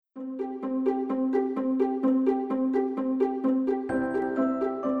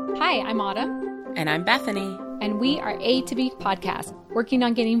Hi, I'm Autumn. And I'm Bethany. And we are A to B Podcast, working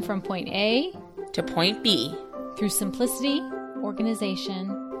on getting from point A to point B through simplicity,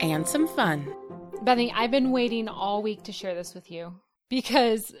 organization, and some fun. Bethany, I've been waiting all week to share this with you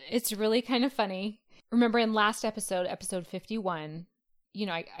because it's really kind of funny. Remember in last episode, episode 51,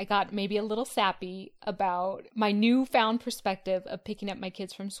 I got maybe a little sappy about my newfound perspective of picking up my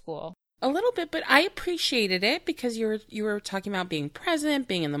kids from school. A little bit, but I appreciated it because you were talking about being present,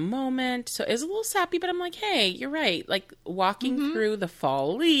 being in the moment. So it was a little sappy, but I'm like, hey, you're right. Like walking through the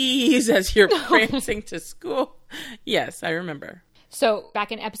fall leaves as you're prancing to school. Yes, I remember. So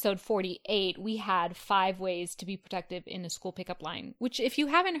back in episode 48, we had 5 ways to be productive in a school pickup line, which if you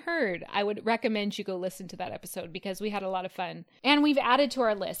haven't heard, I would recommend you go listen to that episode because we had a lot of fun. And we've added to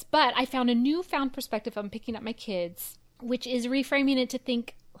our list. But I found a newfound perspective on picking up my kids, which is reframing it to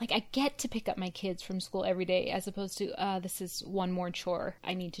think, like, I get to pick up my kids from school every day as opposed to, this is one more chore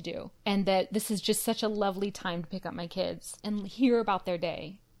I need to do. And that this is just such a lovely time to pick up my kids and hear about their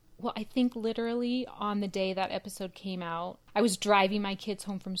day. Well, I think literally on the day that episode came out, I was driving my kids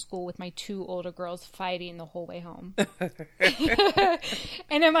home from school with my 2 older girls fighting the whole way home.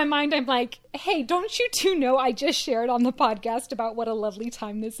 And in my mind, I'm like, hey, don't you 2 know I just shared on the podcast about what a lovely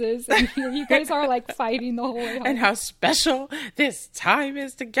time this is? And here you guys are like fighting the whole way home. And how special this time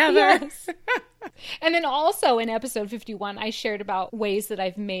is together. Yes. And then also in episode 51, I shared about ways that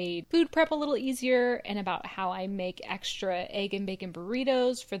I've made food prep a little easier and about how I make extra egg and bacon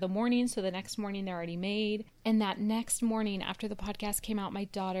burritos for the morning. So the next morning they're already made. And that next morning after the podcast came out, my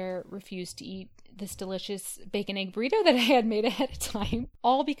daughter refused to eat this delicious bacon egg burrito that I had made ahead of time,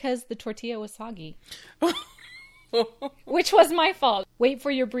 all because the tortilla was soggy. Which was my fault. Wait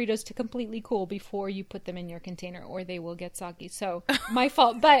for your burritos to completely cool before you put them in your container or they will get soggy. So my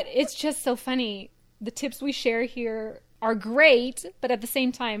fault. But it's just so funny. The tips we share here are great, but at the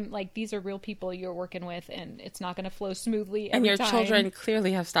same time, like, these are real people you're working with and it's not going to flow smoothly every time. And your children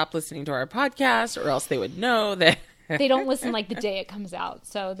clearly have stopped listening to our podcast or else they would know that. They don't listen like the day it comes out,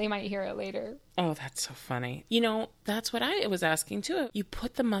 so they might hear it later. Oh, that's so funny. That's what I was asking too. You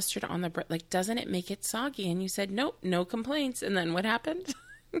put the mustard on the bread, like, doesn't it make it soggy? And you said, nope, no complaints. And then what happened?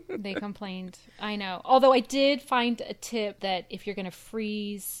 They complained. I know. Although I did find a tip that if you're going to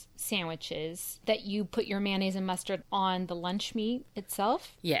freeze sandwiches, that you put your mayonnaise and mustard on the lunch meat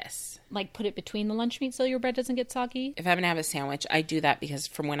itself. Yes. Like put it between the lunch meat so your bread doesn't get soggy. If I'm going to have a sandwich, I do that because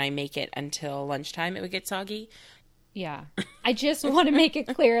from when I make it until lunchtime, it would get soggy. Yeah. I just want to make it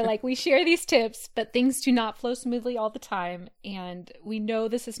clear, like, we share these tips, but things do not flow smoothly all the time. And we know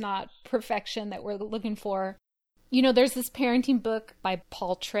this is not perfection that we're looking for. There's this parenting book by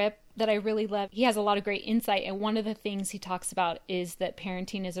Paul Tripp that I really love. He has a lot of great insight. And one of the things he talks about is that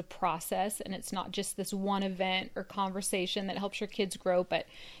parenting is a process and it's not just this one event or conversation that helps your kids grow, but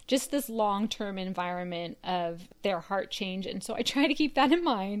just this long-term environment of their heart change. And so I try to keep that in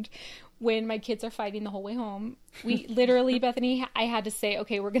mind when my kids are fighting the whole way home. We literally, Bethany, I had to say,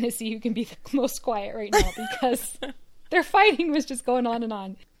 okay, we're going to see who can be the most quiet right now because their fighting was just going on and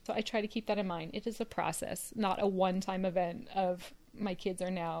on. So I try to keep that in mind. It is a process, not a one-time event of my kids are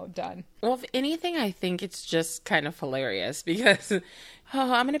now done. Well, if anything, I think it's just kind of hilarious because,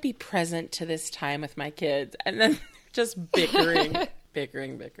 I'm going to be present to this time with my kids and then just bickering.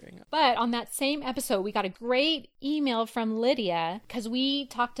 Bickering. But on that same episode, we got a great email from Lydia because we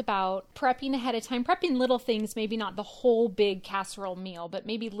talked about prepping ahead of time, prepping little things, maybe not the whole big casserole meal, but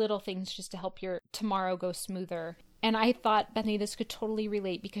maybe little things just to help your tomorrow go smoother. And I thought, Bethany, this could totally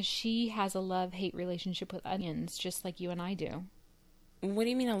relate because she has a love-hate relationship with onions, just like you and I do. What do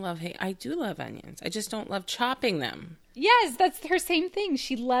you mean a love-hate? I do love onions. I just don't love chopping them. Yes, that's her same thing.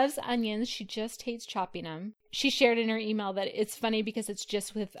 She loves onions. She just hates chopping them. She shared in her email that it's funny because it's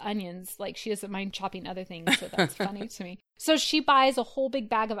just with onions. Like, she doesn't mind chopping other things, so that's funny to me. So she buys a whole big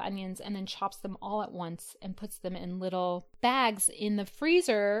bag of onions and then chops them all at once and puts them in little bags in the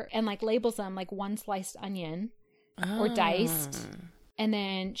freezer and, like, labels them like one sliced onion or diced. And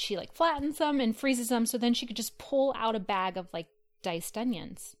then she, like, flattens them and freezes them so then she could just pull out a bag of, like, diced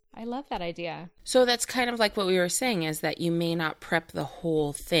onions. I love that idea. So that's kind of like what we were saying is that you may not prep the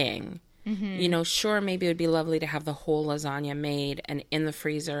whole thing. Mm-hmm. Sure, maybe it would be lovely to have the whole lasagna made and in the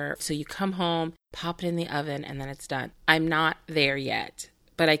freezer. So you come home, pop it in the oven, and then it's done. I'm not there yet,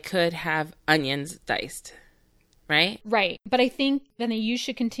 but I could have onions diced, right? Right. But I think then you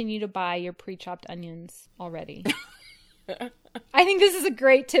should continue to buy your pre-chopped onions already. I think this is a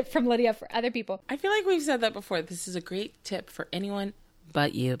great tip from Lydia for other people. I feel like we've said that before. This is a great tip for anyone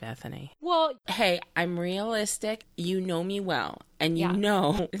but you, Bethany. Well, hey, I'm realistic. You know me well. And you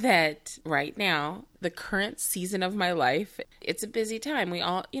know that right now the current season of my life, it's a busy time. We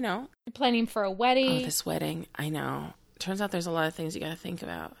all, Planning for a wedding. Oh, this wedding. I know. Turns out there's a lot of things you got to think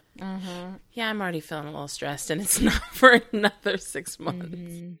about. Yeah, I'm already feeling a little stressed, and it's not for another 6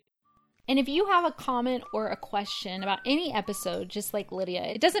 months. And if you have a comment or a question about any episode, just like Lydia,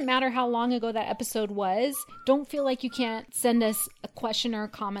 it doesn't matter how long ago that episode was. Don't feel like you can't send us a question or a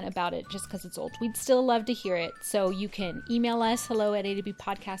comment about it just because it's old. We'd still love to hear it. So you can email us,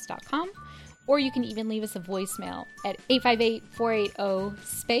 hello@awpodcast.com, or you can even leave us a voicemail at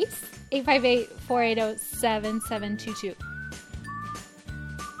 858-480-SPACE, 858-480-7722.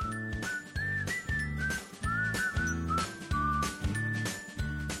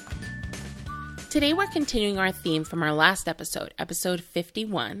 Today we're continuing our theme from our last episode, episode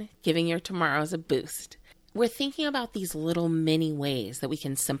 51, Giving Your Tomorrows a Boost. We're thinking about these little mini ways that we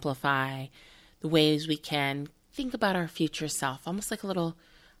can simplify, the ways we can think about our future self, almost like a little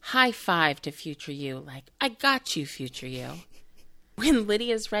high five to future you, like, I got you, future you. When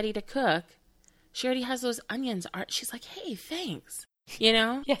Lydia's ready to cook, she already has those onions. She's like, hey, thanks.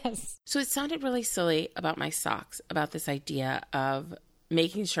 Yes. So it sounded really silly about my socks, about this idea of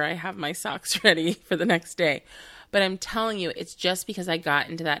making sure I have my socks ready for the next day. But I'm telling you, it's just because I got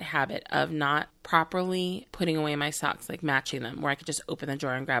into that habit of not properly putting away my socks, like matching them, where I could just open the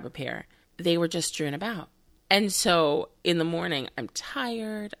drawer and grab a pair. They were just strewn about. And so in the morning, I'm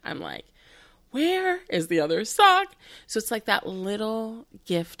tired. I'm like, where is the other sock? So it's like that little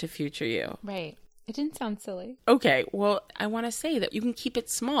gift to future you. Right. It didn't sound silly. Okay, well, I want to say that you can keep it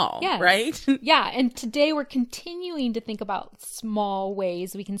small, right? Yeah, and today we're continuing to think about small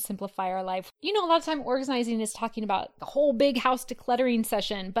ways we can simplify our life. A lot of time organizing is talking about the whole big house decluttering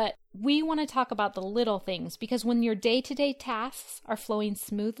session, but we want to talk about the little things because when your day-to-day tasks are flowing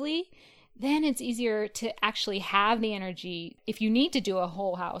smoothly, then it's easier to actually have the energy. If you need to do a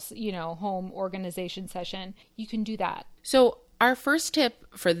whole house, home organization session, you can do that. So our first tip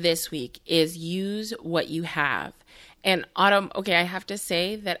for this week is use what you have. And Autumn, okay, I have to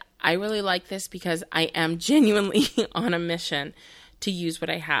say that I really like this because I am genuinely on a mission to use what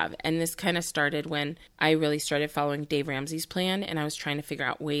I have. And this kind of started when I really started following Dave Ramsey's plan and I was trying to figure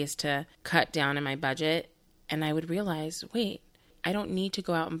out ways to cut down in my budget. And I would realize, wait, I don't need to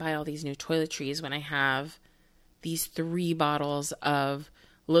go out and buy all these new toiletries when I have these 3 bottles of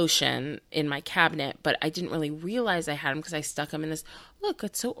lotion in my cabinet, but I didn't really realize I had them because I stuck them in this, look,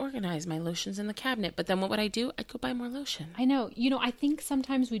 it's so organized, my lotion's in the cabinet. But then what would I do? I'd go buy more lotion. I know. I think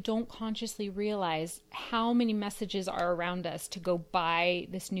sometimes we don't consciously realize how many messages are around us to go buy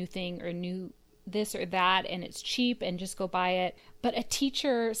this new thing or new this or that, and it's cheap and just go buy it. But a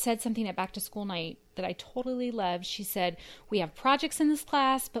teacher said something at back to school night that I totally loved. She said, we have projects in this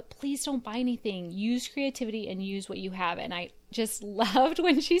class, but please don't buy anything. Use creativity and use what you have. And I just loved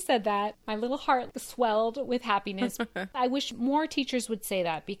when she said that. My little heart swelled with happiness. I wish more teachers would say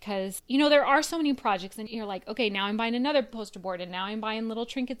that because, there are so many projects and you're like, okay, now I'm buying another poster board and now I'm buying little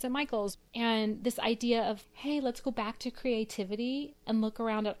trinkets at Michael's. And this idea of, hey, let's go back to creativity and look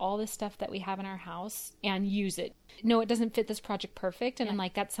around at all this stuff that we have in our house and use it. No, it doesn't fit this project perfect. And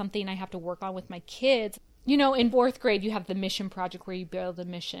that's something I have to work on with my kids. In 4th grade, you have the mission project where you build a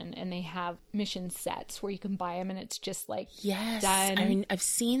mission and they have mission sets where you can buy them and it's just like, yes, done. I've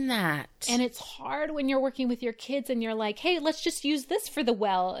seen that. And it's hard when you're working with your kids and you're like, hey, let's just use this for the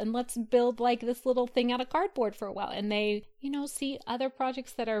well and let's build like this little thing out of cardboard for a well. And they, see other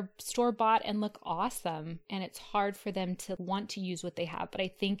projects that are store-bought and look awesome. And it's hard for them to want to use what they have. But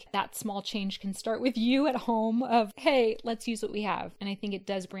I think that small change can start with you at home of, hey, let's use what we have. And I think it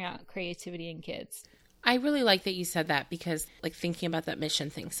does bring out creativity in kids. I really like that you said that because thinking about that mission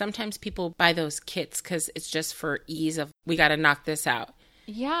thing, sometimes people buy those kits because it's just for ease of, we got to knock this out.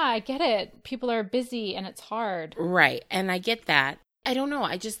 Yeah, I get it. People are busy and it's hard. Right. And I get that. I don't know.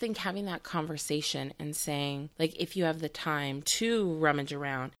 I just think having that conversation and saying, if you have the time to rummage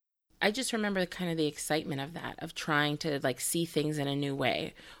around, I just remember kind of the excitement of that, of trying to see things in a new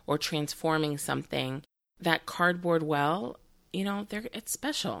way or transforming something. That cardboard well, it's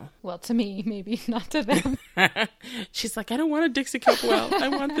special. Well, to me, maybe not to them. She's like, I don't want a Dixie Cup well. I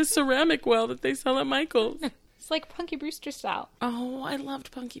want this ceramic well that they sell at Michael's. It's like Punky Brewster style. Oh, I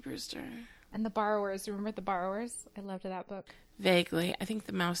loved Punky Brewster. And The Borrowers. Remember The Borrowers? I loved that book. Vaguely. I think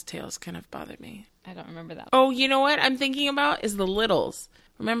the mouse tails kind of bothered me. I don't remember that. Oh, you know what I'm thinking about is the Littles.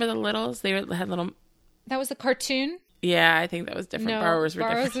 Remember the Littles? They had little... That was a cartoon? Yeah, I think that was different. No, Borrowers were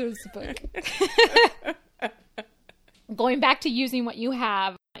Borrowers different. was the book. Going back to using what you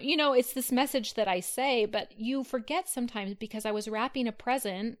have, You know, it's this message that I say, but you forget sometimes because I was wrapping a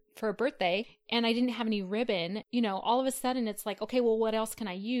present for a birthday and I didn't have any ribbon. You know, all of a sudden it's like, okay, well, what else can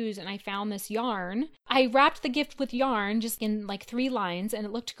I use? And I found this yarn. I wrapped the gift with yarn just in like 3 lines and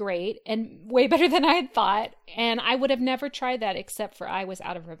it looked great and way better than I had thought. And I would have never tried that except for I was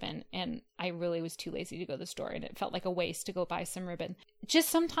out of ribbon and I really was too lazy to go to the store and it felt like a waste to go buy some ribbon. Just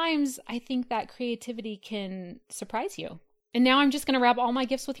sometimes I think that creativity can surprise you. And now I'm just going to wrap all my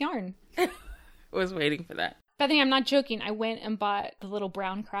gifts with yarn. I was waiting for that. Bethany, I'm not joking. I went and bought the little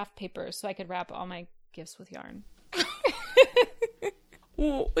brown craft paper so I could wrap all my gifts with yarn.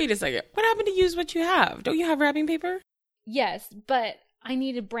 Well, wait a second. What happened to use what you have? Don't you have wrapping paper? Yes, but I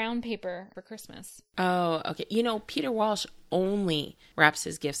needed brown paper for Christmas. Oh, okay. You know, Peter Walsh only wraps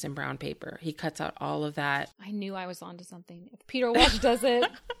his gifts in brown paper. He cuts out all of that. I knew I was onto something. If Peter Walsh does it.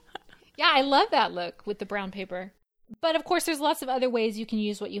 Yeah, I love that look with the brown paper. But of course, there's lots of other ways you can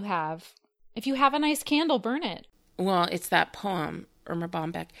use what you have. If you have a nice candle, burn it. Well, it's that poem, Irma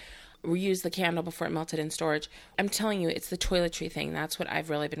Bombeck. We used the candle before it melted in storage. I'm telling you, it's the toiletry thing. That's what I've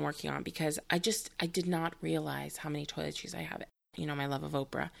really been working on because I did not realize how many toiletries I have. You know, my love of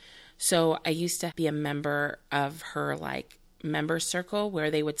Oprah. So I used to be a member of her member circle where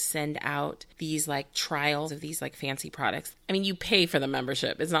they would send out these trials of these fancy products. I mean, you pay for the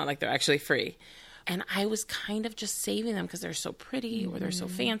membership. It's not like they're actually free. And I was kind of just saving them because they're so pretty or they're so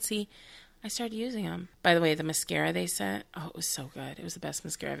fancy. I started using them. By the way, the mascara they sent, oh, it was so good. It was the best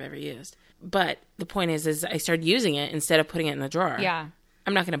mascara I've ever used. But the point is I started using it instead of putting it in the drawer. Yeah.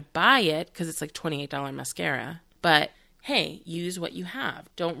 I'm not going to buy it because it's like $28 mascara. But hey, use what you have.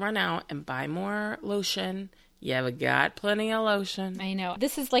 Don't run out and buy more lotion. You have got plenty of lotion. I know.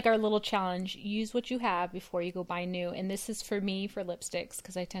 This is like our little challenge. Use what you have before you go buy new. And this is for me for lipsticks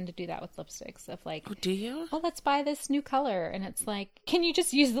because I tend to do that with lipsticks of oh, do you? Oh, let's buy this new color. And it's like, can you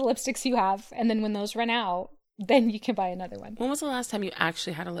just use the lipsticks you have? And then when those run out, then you can buy another one. When was the last time you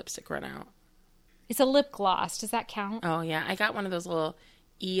actually had a lipstick run out? It's a lip gloss. Does that count? Oh, yeah. I got one of those little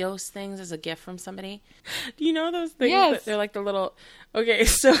EOS things as a gift from somebody. Do you know those things? Yes. They're like the little... Okay,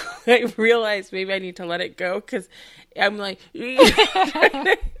 so I realized maybe I need to let it go because I'm like...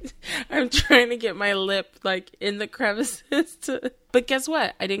 I'm trying to get my lip in the crevices to... But guess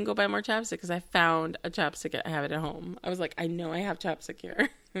what? I didn't go buy more chapstick because I found a chapstick. I have it at home. I was like, I know I have chapstick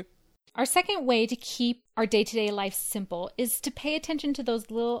here. Our second way to keep our day-to-day life simple is to pay attention to those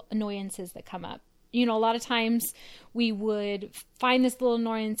little annoyances that come up. You know, a lot of times we would find this little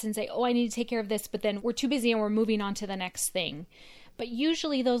annoyance and say, oh, I need to take care of this, but then we're too busy and we're moving on to the next thing. But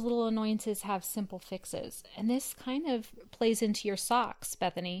usually those little annoyances have simple fixes. And this kind of plays into your socks,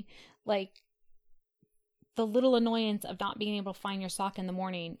 Bethany. The little annoyance of not being able to find your sock in the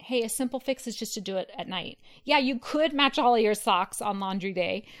morning. Hey, a simple fix is just to do it at night. Yeah, you could match all of your socks on laundry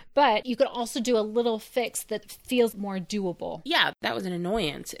day, but you could also do a little fix that feels more doable. Yeah, that was an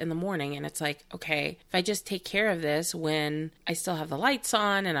annoyance in the morning. And it's like, okay, if I just take care of this when I still have the lights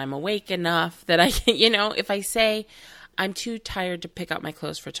on and I'm awake enough that I can, if I say I'm too tired to pick out my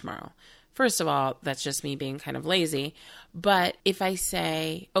clothes for tomorrow. First of all, that's just me being kind of lazy. But if I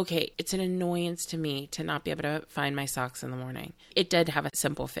say, okay, it's an annoyance to me to not be able to find my socks in the morning, it did have a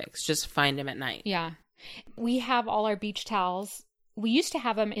simple fix. Just find them at night. Yeah. We have all our beach towels. We used to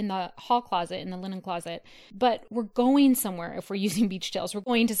have them in the hall closet, in the linen closet, but we're going somewhere if we're using beach towels. We're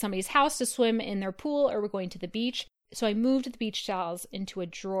going to somebody's house to swim in their pool or we're going to the beach. So I moved the beach towels into a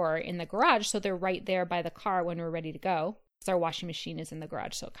drawer in the garage so they're right there by the car when we're ready to go. Our washing machine is in the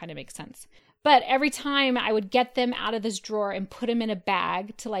garage, so it kind of makes sense. But every time I would get them out of this drawer and put them in a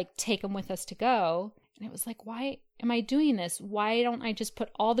bag to take them with us to go. And it was like, why am I doing this? Why don't I just put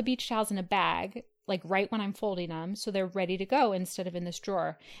all the beach towels in a bag, right when I'm folding them, so they're ready to go instead of in this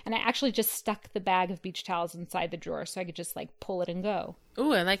drawer? And I actually just stuck the bag of beach towels inside the drawer so I could just pull it and go.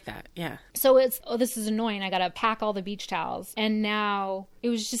 Ooh, I like that. Yeah. So it's, oh, this is annoying. I got to pack all the beach towels. And now it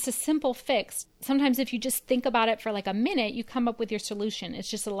was just a simple fix. Sometimes if you just think about it for a minute, you come up with your solution. It's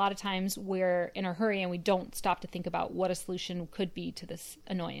just a lot of times we're in a hurry and we don't stop to think about what a solution could be to this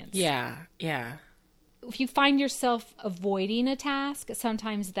annoyance. Yeah. Yeah. If you find yourself avoiding a task,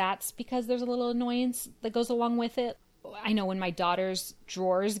 sometimes that's because there's a little annoyance that goes along with it. I know when my daughter's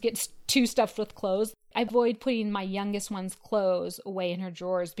drawers get too stuffed with clothes, I avoid putting my youngest one's clothes away in her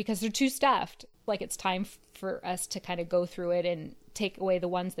drawers because they're too stuffed. It's time for us to kind of go through it and take away the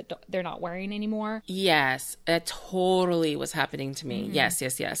ones that they're not wearing anymore. Yes, that totally was happening to me. Mm-hmm. Yes.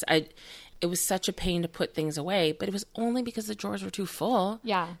 It was such a pain to put things away, but it was only because the drawers were too full.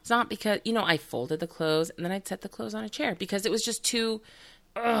 Yeah. It's not because, I folded the clothes and then I'd set the clothes on a chair because it was just too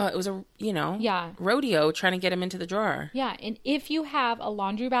it was a, rodeo trying to get them into the drawer. Yeah. And if you have a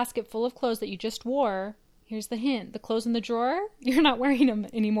laundry basket full of clothes that you just wore, here's the hint. The clothes in the drawer, you're not wearing them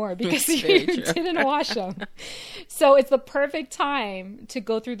anymore because you didn't wash them. So it's the perfect time to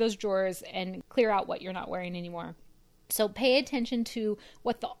go through those drawers and clear out what you're not wearing anymore. So pay attention to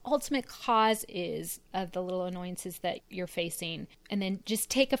what the ultimate cause is of the little annoyances that you're facing. And then just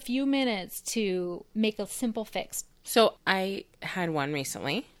take a few minutes to make a simple fix. So I had one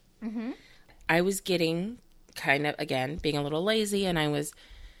recently. Mm-hmm. I was getting kind of, again, being a little lazy, and I was,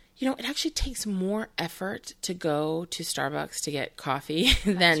 it actually takes more effort to go to Starbucks to get coffee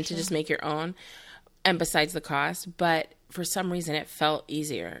than to just make your own. And besides the cost, but for some reason it felt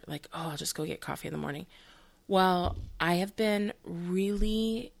easier. Like, I'll just go get coffee in the morning. Well, I have been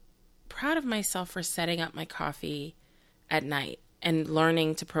really proud of myself for setting up my coffee at night and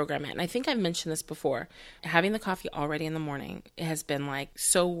learning to program it. And I think I've mentioned this before. Having the coffee already in the morning has been like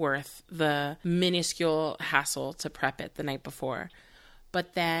so worth the minuscule hassle to prep it the night before.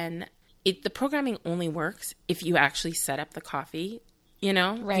 But then the programming only works if you actually set up the coffee,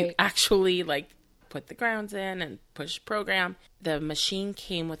 Right. You actually put the grounds in and push program. The machine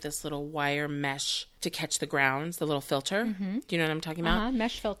came with this little wire mesh to catch the grounds, the little filter. Mm-hmm. Do you know what I'm talking about?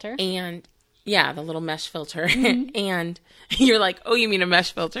 Mesh filter. And yeah, the little mesh filter. Mm-hmm. And you're like, oh, you mean a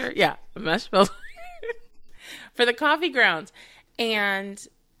mesh filter? Yeah, a mesh filter for the coffee grounds. And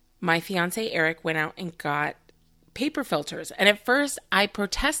my fiance, Eric, went out and got paper filters. And at first I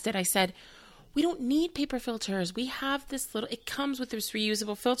protested. I said, we don't need paper filters. We have this it comes with this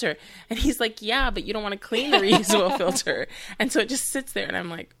reusable filter. And he's like, yeah, but you don't want to clean the reusable filter. And so it just sits there. And I'm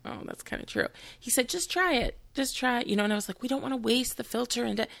like, oh, that's kind of true. He said, just try it. Just try it. And I was like, we don't want to waste the filter.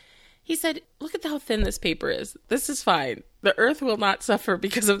 And he said, look at how thin this paper is. This is fine. The earth will not suffer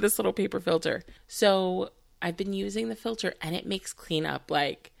because of this little paper filter. So I've been using the filter, and it makes cleanup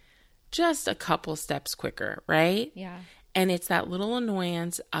just a couple steps quicker, right? Yeah. And it's that little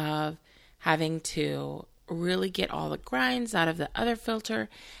annoyance of having to really get all the grinds out of the other filter.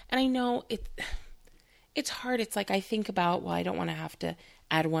 And I know it's hard. It's like I think about, I don't want to have to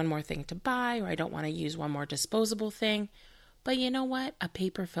add one more thing to buy, or I don't want to use one more disposable thing. But you know what? A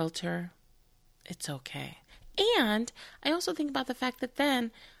paper filter, it's okay. And I also think about the fact that then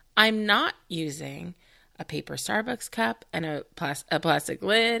I'm not using a paper Starbucks cup and a plastic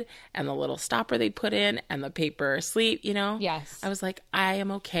lid and the little stopper they put in and the paper sleeve, Yes. I was like, I am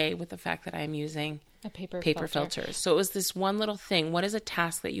okay with the fact that I'm using a paper filters. So it was this one little thing. What is a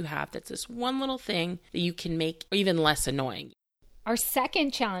task that you have that's this one little thing that you can make even less annoying? Our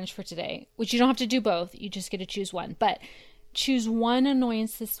second challenge for today, which you don't have to do both, you just get to choose one, but choose one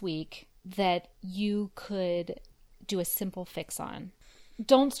annoyance this week that you could do a simple fix on.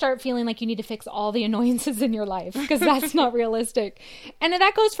 Don't start feeling like you need to fix all the annoyances in your life, because that's not realistic. And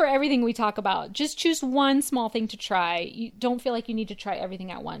that goes for everything we talk about. Just choose one small thing to try. You don't feel like you need to try everything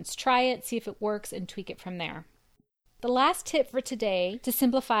at once. Try it, see if it works, and tweak it from there. The last tip for today to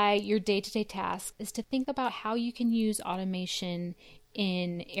simplify your day-to-day tasks is to think about how you can use automation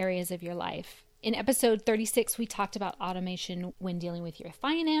in areas of your life. In episode 36, we talked about automation when dealing with your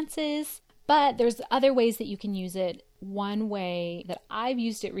finances, but there's other ways that you can use it. One way that I've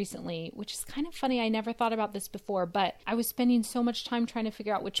used it recently, which is kind of funny, I never thought about this before, but I was spending so much time trying to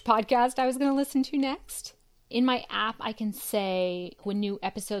figure out which podcast I was going to listen to next. In my app, I can say when new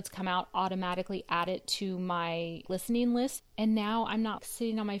episodes come out, automatically add it to my listening list. And now I'm not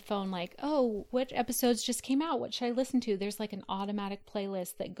sitting on my phone like, oh, what episodes just came out? What should I listen to? There's like an automatic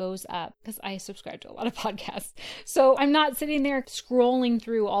playlist that goes up because I subscribe to a lot of podcasts. So I'm not sitting there scrolling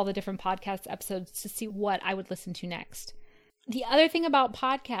through all the different podcast episodes to see what I would listen to next. The other thing about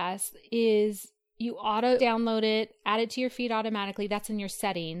podcasts is you auto download it, add it to your feed automatically. That's in your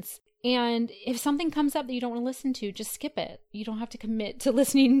settings. And if something comes up that you don't want to listen to, just skip it. You don't have to commit to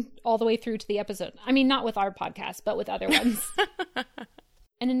listening all the way through to the episode. I mean, not with our podcast, but with other ones.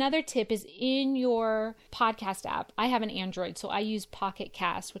 And another tip is in your podcast app. I have an Android, so I use Pocket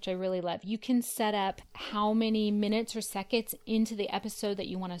Cast, which I really love. You can set up how many minutes or seconds into the episode that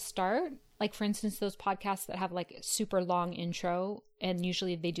you want to start. Like, for instance, those podcasts that have like a super long intro, and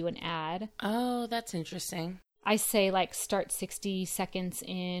usually they do an ad. Oh, that's interesting. I say like start 60 seconds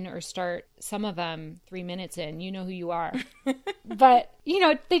in, or start some of them 3 minutes in. You know who you are. But,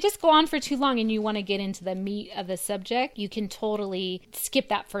 they just go on for too long and you want to get into the meat of the subject. You can totally skip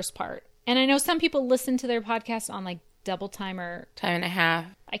that first part. And I know some people listen to their podcast on like double time or time and a half.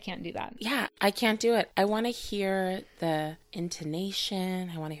 I can't do that. Yeah, I can't do it. I want to hear the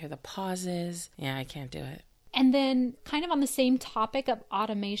intonation. I want to hear the pauses. Yeah, I can't do it. And then kind of on the same topic of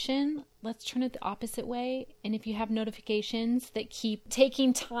automation, let's turn it the opposite way. And if you have notifications that keep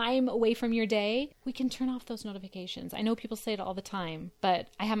taking time away from your day, we can turn off those notifications. I know people say it all the time, but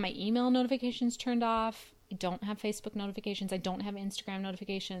I have my email notifications turned off. I don't have Facebook notifications. I don't have Instagram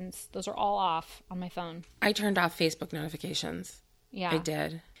notifications. Those are all off on my phone. I turned off Facebook notifications. Yeah. I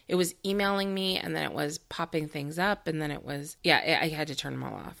did. It was emailing me, and then it was popping things up, and then it was, I had to turn them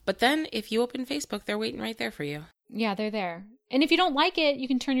all off. But then if you open Facebook, they're waiting right there for you. Yeah, they're there. And if you don't like it, you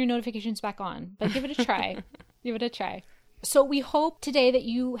can turn your notifications back on. But give it a try. Give it a try. So we hope today that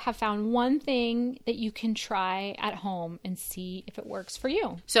you have found one thing that you can try at home and see if it works for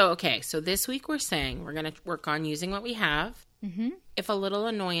you. So this week we're saying we're going to work on using what we have. Mm-hmm. If a little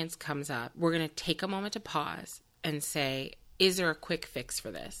annoyance comes up, we're going to take a moment to pause and say, is there a quick fix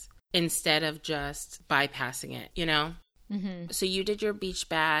for this? Instead of just bypassing it, you know? Mm-hmm. So you did your beach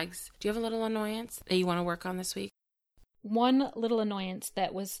bags. Do you have a little annoyance that you want to work on this week? One little annoyance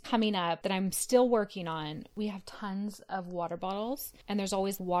that was coming up that I'm still working on, we have tons of water bottles, and there's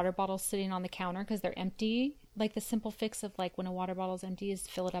always water bottles sitting on the counter because they're empty. Like the simple fix of like when a water bottle is empty is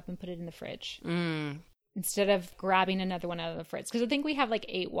fill it up and put it in the fridge. Instead of grabbing another one out of the fridge. Because I think we have like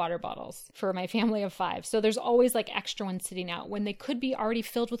 8 water bottles for my family of 5. So there's always like extra ones sitting out when they could be already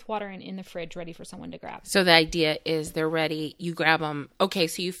filled with water and in the fridge ready for someone to grab. So the idea is they're ready, you grab them. Okay,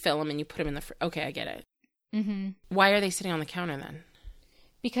 so you fill them and you put them in the fridge. Okay, I get it. Mm-hmm. Why are they sitting on the counter then?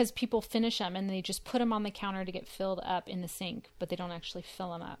 Because people finish them and they just put them on the counter to get filled up in the sink, but they don't actually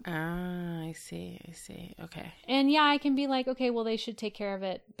fill them up. Ah, I see. Okay. And yeah, I can be like, okay, well, they should take care of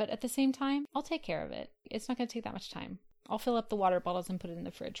it. But at the same time, I'll take care of it. It's not going to take that much time. I'll fill up the water bottles and put it in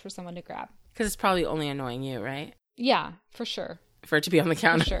the fridge for someone to grab. Because it's probably only annoying you, right? Yeah, for sure. For it to be on the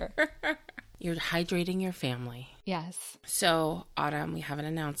counter. For sure. You're hydrating your family. Yes. So, Autumn, we have an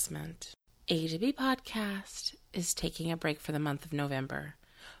announcement. A to B Podcast is taking a break for the month of November.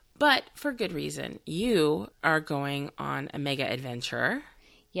 But for good reason. You are going on a mega adventure.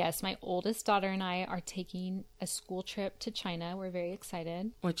 Yes, my oldest daughter and I are taking a school trip to China. We're very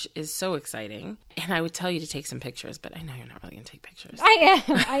excited. Which is so exciting. And I would tell you to take some pictures, but I know you're not really going to take pictures.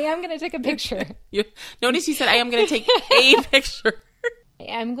 I am going to take a picture. Notice you said I am going to take a picture. I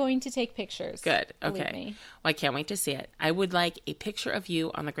am going to take pictures. Good. Okay. Well, I can't wait to see it. I would like a picture of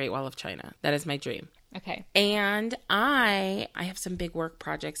you on the Great Wall of China. That is my dream. Okay. And I have some big work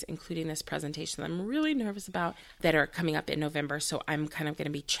projects, including this presentation that I'm really nervous about that are coming up in November. So I'm kind of going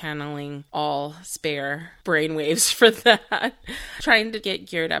to be channeling all spare brainwaves for that, trying to get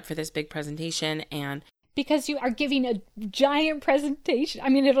geared up for this big presentation. And because you are giving a giant presentation. I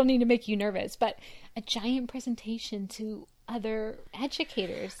mean, it'll need to make you nervous, but a giant presentation to other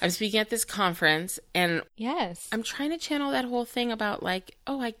educators. I'm speaking at this conference, and yes, I'm trying to channel that whole thing about like,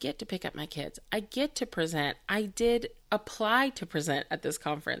 oh, I get to pick up my kids. I get to present. I did apply to present at this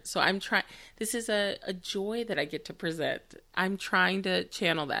conference. So I'm trying, this is a joy that I get to present. I'm trying to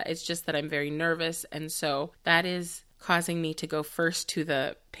channel that. It's just that I'm very nervous. And so that is causing me to go first to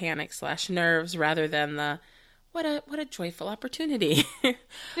the panic/nerves rather than the, what a joyful opportunity.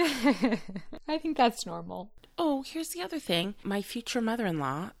 I think that's normal. Oh, here's the other thing. My future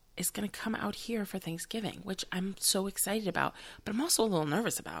mother-in-law is going to come out here for Thanksgiving, which I'm so excited about, but I'm also a little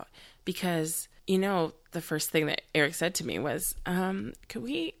nervous about because, you know, the first thing that Eric said to me was, could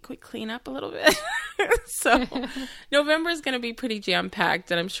we clean up a little bit? So November is going to be pretty jam-packed,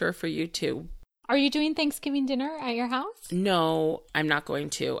 and I'm sure for you too. Are you doing Thanksgiving dinner at your house? No, I'm not going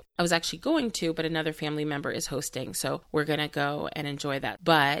to. I was actually going to, but another family member is hosting. So we're going to go and enjoy that.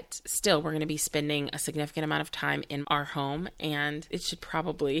 But still, we're going to be spending a significant amount of time in our home. And it should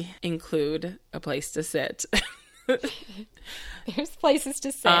probably include a place to sit. There's places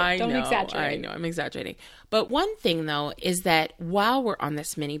to sit. Don't exaggerate. I know, I'm exaggerating. But one thing, though, is that while we're on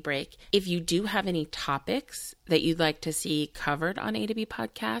this mini break, if you do have any topics that you'd like to see covered on A to B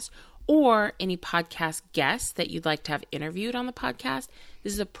Podcast, or any podcast guests that you'd like to have interviewed on the podcast,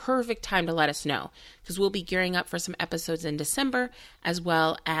 this is a perfect time to let us know because we'll be gearing up for some episodes in December as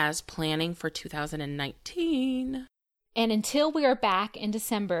well as planning for 2019. And until we are back in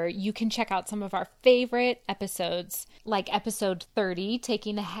December, you can check out some of our favorite episodes, like episode 30,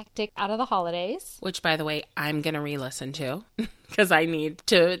 Taking the Hectic Out of the Holidays. Which, by the way, I'm going to re-listen to because I need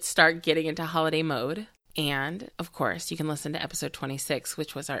to start getting into holiday mode. And, of course, you can listen to episode 26,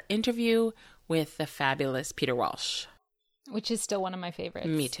 which was our interview with the fabulous Peter Walsh. Which is still one of my favorites.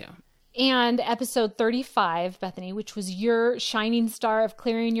 Me too. And episode 35, Bethany, which was your shining star of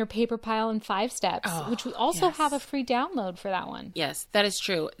clearing your paper pile in 5 steps, which we also have a free download for that one. Yes, that is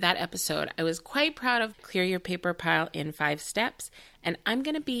true. That episode, I was quite proud of Clear Your Paper Pile in 5 Steps. And I'm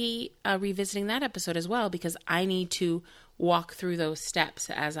going to be revisiting that episode as well because I need to walk through those steps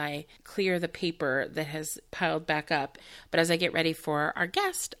as I clear the paper that has piled back up. But as I get ready for our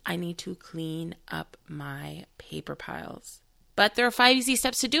guest, I need to clean up my paper piles. But there are 5 easy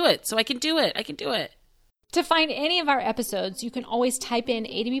steps to do it, so I can do it. I can do it. To find any of our episodes, you can always type in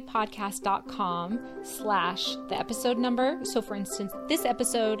adbpodcast.com/the episode number. So for instance, this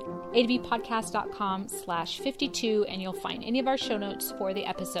episode, adbpodcast.com/52, and you'll find any of our show notes for the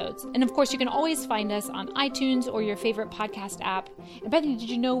episodes. And of course, you can always find us on iTunes or your favorite podcast app. And Bethany, did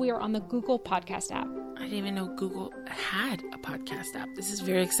you know we are on the Google Podcast app? I didn't even know Google had a podcast app. This is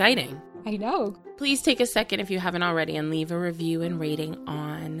very exciting. I know. Please take a second if you haven't already and leave a review and rating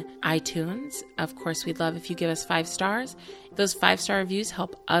on iTunes. Of course, we'd love if you give us 5 stars. Those 5-star reviews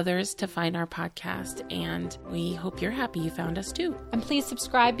help others to find our podcast, and we hope you're happy you found us too. And please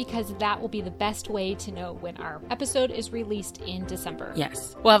subscribe, because that will be the best way to know when our episode is released in December.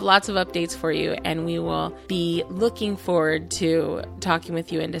 Yes. We'll have lots of updates for you, and we will be looking forward to talking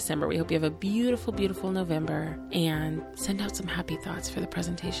with you in December. We hope you have a beautiful, beautiful November, and send out some happy thoughts for the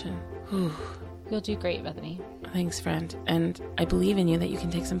presentation. Whew. You'll do great, Bethany. Thanks, friend. And I believe in you that you can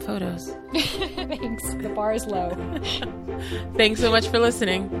take some photos. Thanks. The bar is low. Thanks so much for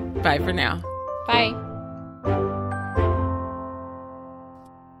listening. Bye for now. Bye.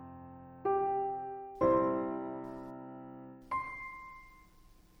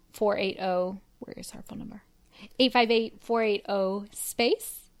 (480). Where is our phone number? 858-480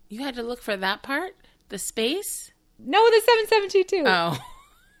 #. You had to look for that part? The space? No, the 7722. Oh.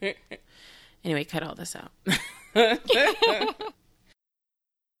 Anyway, cut all this out.